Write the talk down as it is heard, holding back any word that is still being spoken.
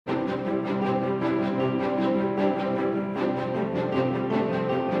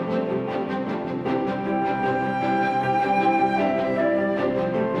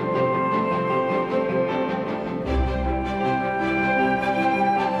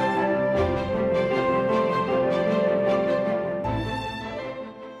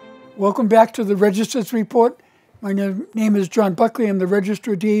Welcome back to the Register's Report. My name is John Buckley. I'm the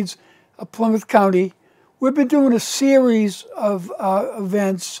Register of Deeds of Plymouth County. We've been doing a series of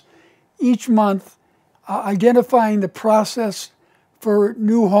events each month identifying the process for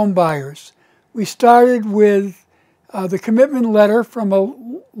new home buyers. We started with the commitment letter from a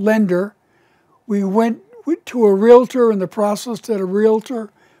lender. We went to a realtor and the process that a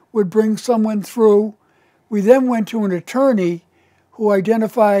realtor would bring someone through. We then went to an attorney who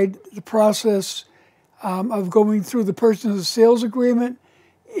identified the process of going through the purchase and sales agreement,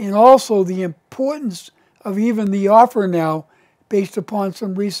 and also the importance of even the offer now based upon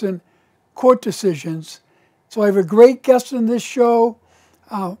some recent court decisions. So I have a great guest in this show.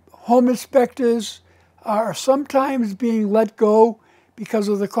 Home inspectors are sometimes being let go because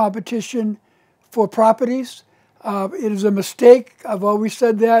of the competition for properties. It is a mistake. I've always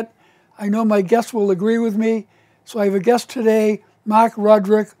said that. I know my guests will agree with me. So I have a guest today, Marc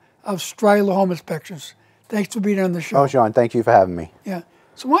Rodrigue of Stryler Home Inspections. Thanks for being on the show. Oh, Sean, thank you for having me. Yeah.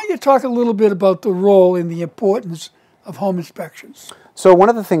 So why don't you talk a little bit about the role and the importance of home inspections? So one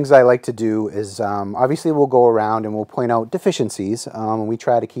of the things I like to do is, obviously we'll go around and we'll point out deficiencies. And we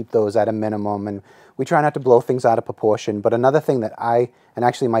try to keep those at a minimum, and we try not to blow things out of proportion. But another thing that and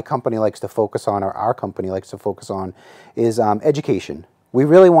actually my company likes to focus on, or our company likes to focus on, is education. We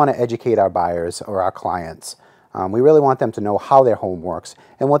really want to educate our buyers or our clients. We really want them to know how their home works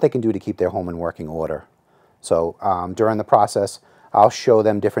and what they can do to keep their home in working order. So during the process, I'll show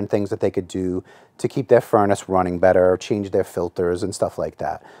them different things that they could do to keep their furnace running better, change their filters and stuff like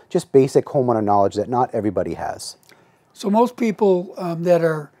that. Just basic homeowner knowledge that not everybody has. So most people that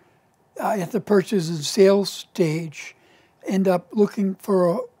are at the purchase and sales stage end up looking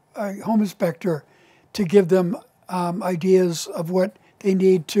for a home inspector to give them ideas of what they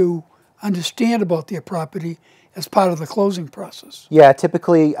need to understand about their property as part of the closing process. Yeah,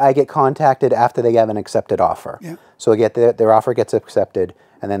 typically I get contacted after they have an accepted offer. Yeah. So their offer gets accepted,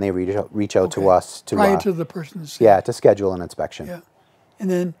 and then they reach out to us prior to the person's sale. Yeah, to schedule an inspection. Yeah, and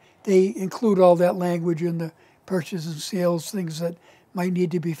then they include all that language in the purchase and sales, things that might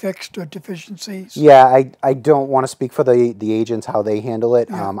need to be fixed or deficiencies. Yeah, I don't want to speak for the agents how they handle it.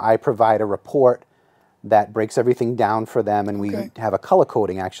 Yeah. I provide a report that breaks everything down for them, and we have a color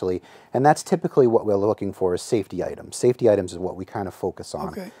coding actually, and that's typically what we're looking for is safety items. Safety items is what we kind of focus on.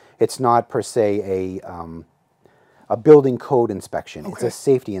 Okay. It's not per se a building code inspection. It's a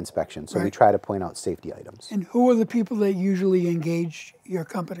safety inspection, so we try to point out safety items. And who are the people that usually engage your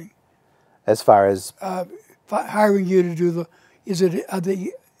company? As far as hiring you to do are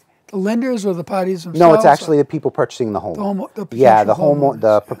the lenders or the parties themselves? No, it's actually the people purchasing the home.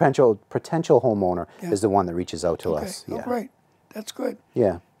 The potential homeowner is the one that reaches out to us. Yeah. Oh, great. That's good.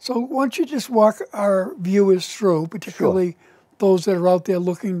 Yeah. So why don't you just walk our viewers through, particularly those that are out there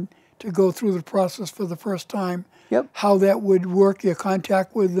looking to go through the process for the first time, how that would work, your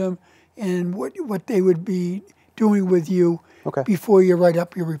contact with them, and what they would be doing with you before you write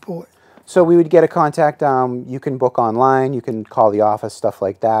up your report. So we would get a contact. You can book online. You can call the office, stuff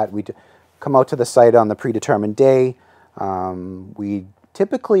like that. We'd come out to the site on the predetermined day. We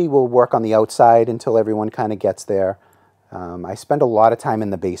typically will work on the outside until everyone kind of gets there. I spend a lot of time in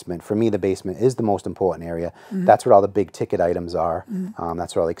the basement. For me, the basement is the most important area. That's where all the big ticket items are.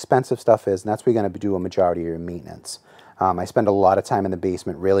 That's where all the expensive stuff is, and that's where you're going to do a majority of your maintenance. I spend a lot of time in the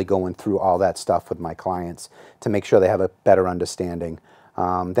basement really going through all that stuff with my clients to make sure they have a better understanding.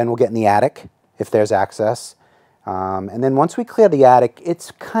 Then we'll get in the attic if there's access. And then once we clear the attic,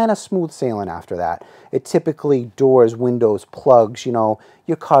 it's kind of smooth sailing after that. It typically doors, windows, plugs, your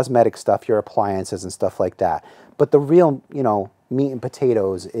cosmetic stuff, your appliances and stuff like that. But the real, meat and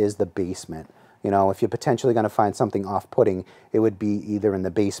potatoes is the basement. If you're potentially going to find something off-putting, it would be either in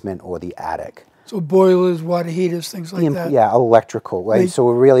the basement or the attic. So boilers, water heaters, things like that? Yeah, electrical. Right? So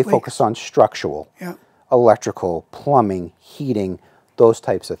we're really focused on structural, electrical, plumbing, heating, those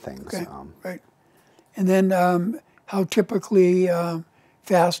types of things. Okay, right. And then how typically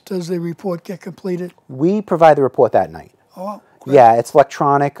fast does the report get completed? We provide the report that night. Oh, great. Yeah, it's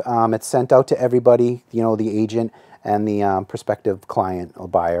electronic. It's sent out to everybody, the agent and the prospective client or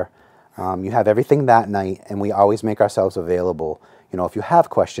buyer. You have everything that night, and we always make ourselves available, if you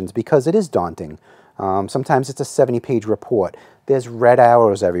have questions, because it is daunting. Sometimes it's a 70-page report. There's red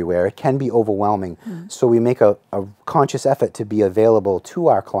arrows everywhere. It can be overwhelming. So we make a conscious effort to be available to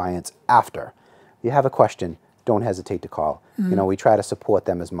our clients after. If you have a question, don't hesitate to call. We try to support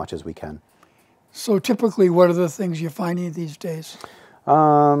them as much as we can. So typically, what are the things you're finding these days?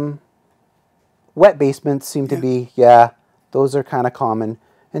 Wet basements seem to be, those are kind of common.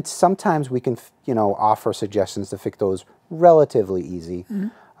 And sometimes we can, offer suggestions to fix those relatively easy.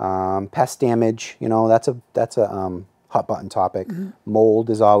 Pest damage, you know, that's a hot button topic. Mold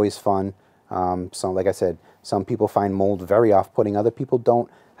is always fun. So like I said, some people find mold very off-putting. Other people don't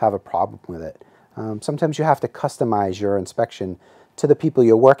have a problem with it. Sometimes you have to customize your inspection to the people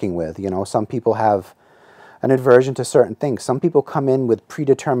you're working with. You know, some people have an aversion to certain things. Some people come in with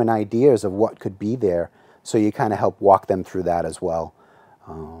predetermined ideas of what could be there, so you kind of help walk them through that as well.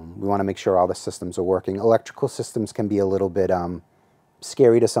 We want to make sure all the systems are working. Electrical systems can be a little bit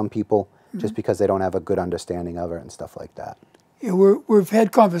scary to some people just because they don't have a good understanding of it and stuff like that. Yeah, we've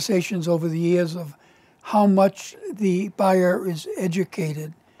had conversations over the years of how much the buyer is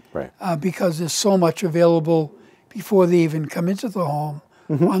educated, Right. Because there's so much available before they even come into the home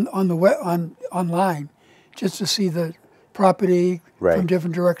online, just to see the property from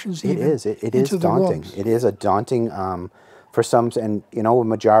different directions. It is daunting. It is a daunting for some, and you know, a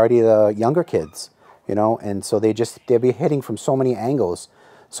majority of the younger kids, you know, and so they'll be hitting from so many angles.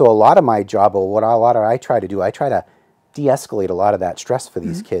 So a lot of my job, or I try to do, I try to de-escalate a lot of that stress for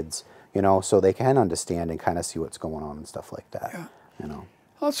these kids, you know, so they can understand and kind of see what's going on and stuff like that. Yeah. You know.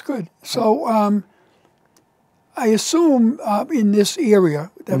 That's good. So I assume in this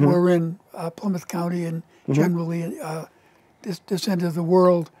area that we're in, Plymouth County and generally this end of the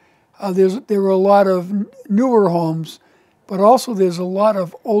world, there are a lot of newer homes, but also there's a lot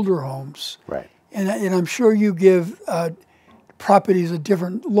of older homes. Right. And I'm sure you give properties a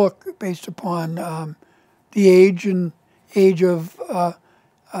different look based upon the age of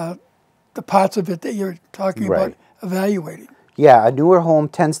the parts of it that you're talking about evaluating. Yeah, a newer home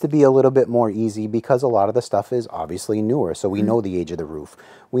tends to be a little bit more easy because a lot of the stuff is obviously newer. So we know the age of the roof.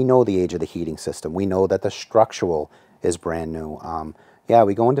 We know the age of the heating system. We know that the structural is brand new. Yeah,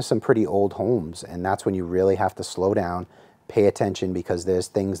 we go into some pretty old homes, and that's when you really have to slow down, pay attention, because there's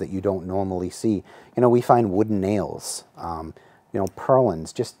things that you don't normally see. You know, we find wooden nails, you know,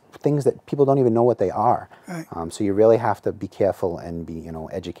 purlins, just things that people don't even know what they are. Right. So you really have to be careful and be, you know,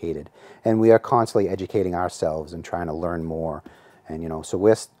 educated. And we are constantly educating ourselves and trying to learn more. And, you know, so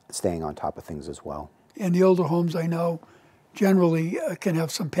we're staying on top of things as well. And the older homes, I know, generally can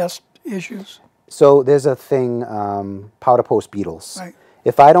have some pest issues. So there's a thing, powder post beetles. Right.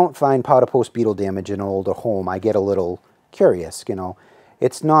 If I don't find powder post beetle damage in an older home, I get a little curious, you know.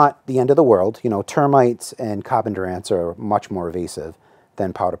 It's not the end of the world. You know, termites and carpenter ants are much more evasive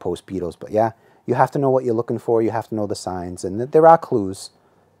than powder post beetles. But yeah, you have to know what you're looking for. You have to know the signs, and there are clues.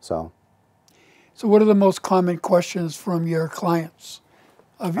 So what are the most common questions from your clients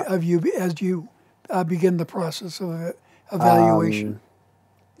of you as you begin the process of evaluation?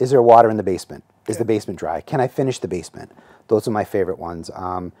 Is there water in the basement? Is the basement dry? Can I finish the basement? Those are my favorite ones.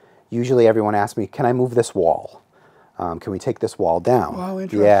 Usually everyone asks me, can I move this wall? Can we take this wall down? Wow,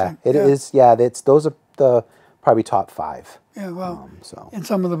 interesting. Yeah, it is. Yeah, those are the probably top 5. Yeah, well, and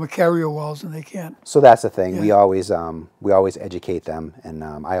some of them are carrier walls, and they can't. So that's the thing. Yeah. We always educate them, and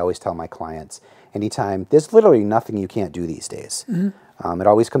I always tell my clients, anytime, there's literally nothing you can't do these days. It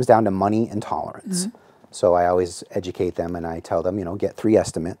always comes down to money and tolerance. So I always educate them, and I tell them, you know, get 3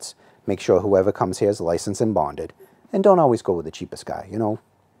 estimates. Make sure whoever comes here is licensed and bonded, and don't always go with the cheapest guy. You know,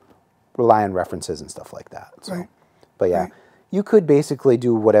 rely on references and stuff like that. So. Right. But yeah, you could basically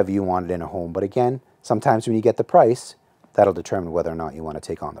do whatever you wanted in a home. But again, sometimes when you get the price, that'll determine whether or not you want to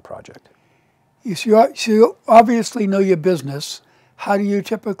take on the project. So you obviously know your business. How do you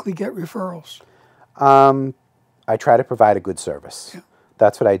typically get referrals? I try to provide a good service. Yeah.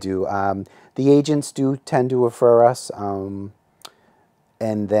 That's what I do. The agents do tend to refer us. And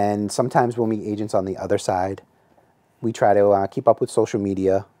then sometimes we'll meet agents on the other side. We try to keep up with social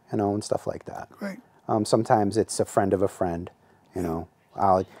media, you know, and stuff like that. Right. Sometimes it's a friend of a friend, you know.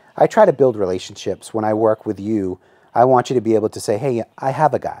 I try to build relationships. When I work with you, I want you to be able to say, hey, I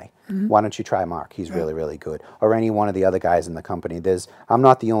have a guy. Why don't you try Mark? He's really, really good. Or any one of the other guys in the company. I'm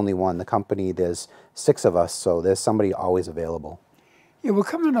not the only one. The company, there's 6 of us, so there's somebody always available. Yeah, we're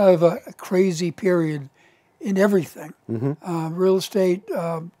coming out of a crazy period in everything. Real estate,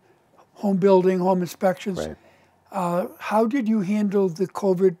 home building, home inspections. Right. How did you handle the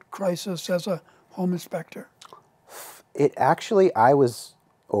COVID crisis as a home inspector? It actually,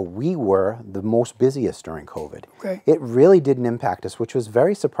 we were the most busiest during COVID. Okay. It really didn't impact us, which was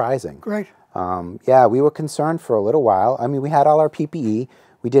very surprising. Great. Yeah, we were concerned for a little while. I mean, we had all our PPE.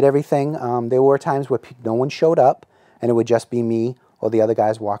 We did everything. There were times where no one showed up, and it would just be me or the other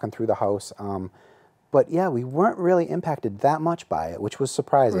guys walking through the house. But yeah, we weren't really impacted that much by it, which was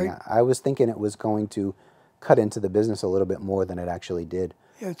surprising. Right. I was thinking it was going to cut into the business a little bit more than it actually did.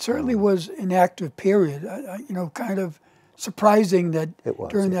 Yeah, it certainly was an active period. You know, kind of surprising that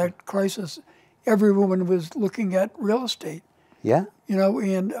during that crisis, every woman was looking at real estate. Yeah. you know,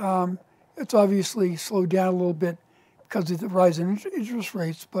 and it's obviously slowed down a little bit because of the rise in interest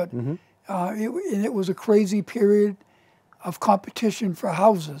rates, but it was a crazy period of competition for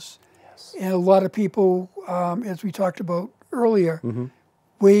houses. Yes. And a lot of people, as we talked about earlier,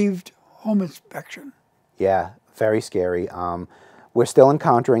 waived home inspection. Yeah, very scary. We're still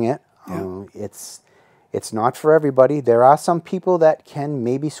encountering it. Yeah. It's not for everybody. There are some people that can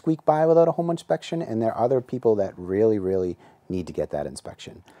maybe squeak by without a home inspection, and there are other people that really, really need to get that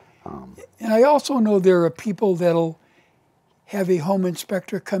inspection. And I also know there are people that'll have a home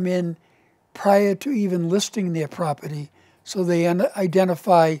inspector come in prior to even listing their property, so they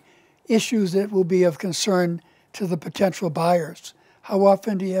identify issues that will be of concern to the potential buyers. How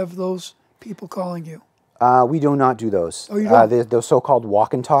often do you have those people calling you? We do not do those. Oh, you don't? Those so-called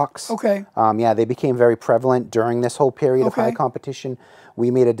walk and talks. Okay. Yeah, they became very prevalent during this whole period of high Okay. competition.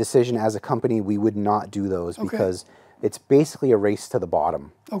 We made a decision as a company we would not do those because it's basically a race to the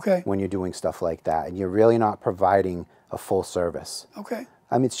bottom Okay. when you're doing stuff like that, and you're really not providing a full service. Okay.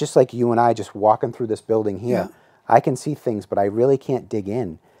 I mean, it's just like you and I just walking through this building here. Yeah. I can see things, but I really can't dig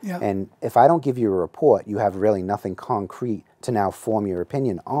in. Yeah. And if I don't give you a report, you have really nothing concrete to now form your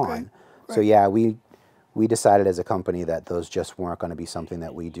opinion on. Okay. So Right. yeah, we decided as a company that those just weren't going to be something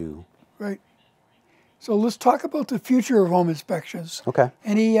that we do. Right. So let's talk about the future of home inspections. Okay.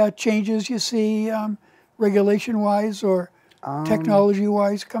 Any changes you see regulation-wise or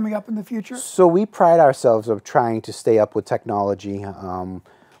technology-wise coming up in the future? So we pride ourselves of trying to stay up with technology.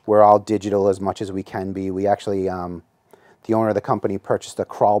 We're all digital as much as we can be. We actually, the owner of the company purchased a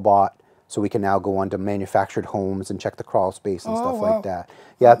crawl bot, so we can now go onto manufactured homes and check the crawl space and stuff wow. like that.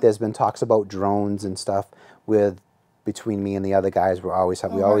 Yeah, there's been talks about drones and stuff between me and the other guys. We always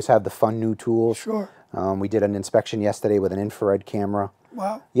have the fun new tools. Sure. We did an inspection yesterday with an infrared camera.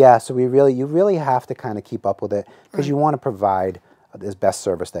 Wow. Yeah, so you really have to kind of keep up with it because you want to provide the best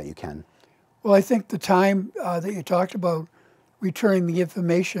service that you can. Well, I think the time that you talked about returning the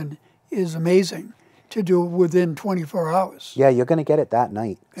information is amazing to do within 24 hours. Yeah, you're going to get it that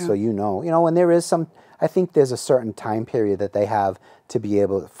night, so you know. And there is I think there's a certain time period that they have to be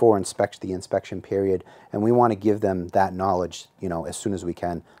able for the inspection period, and we want to give them that knowledge, as soon as we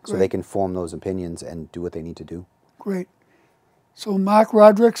can, so they can form those opinions and do what they need to do. Great. So Marc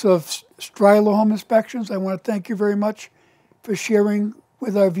Rodrigue of Stryler Home Inspections, I want to thank you very much for sharing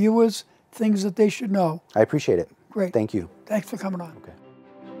with our viewers things that they should know. I appreciate it. Great. Thank you. Thanks for coming on. Okay.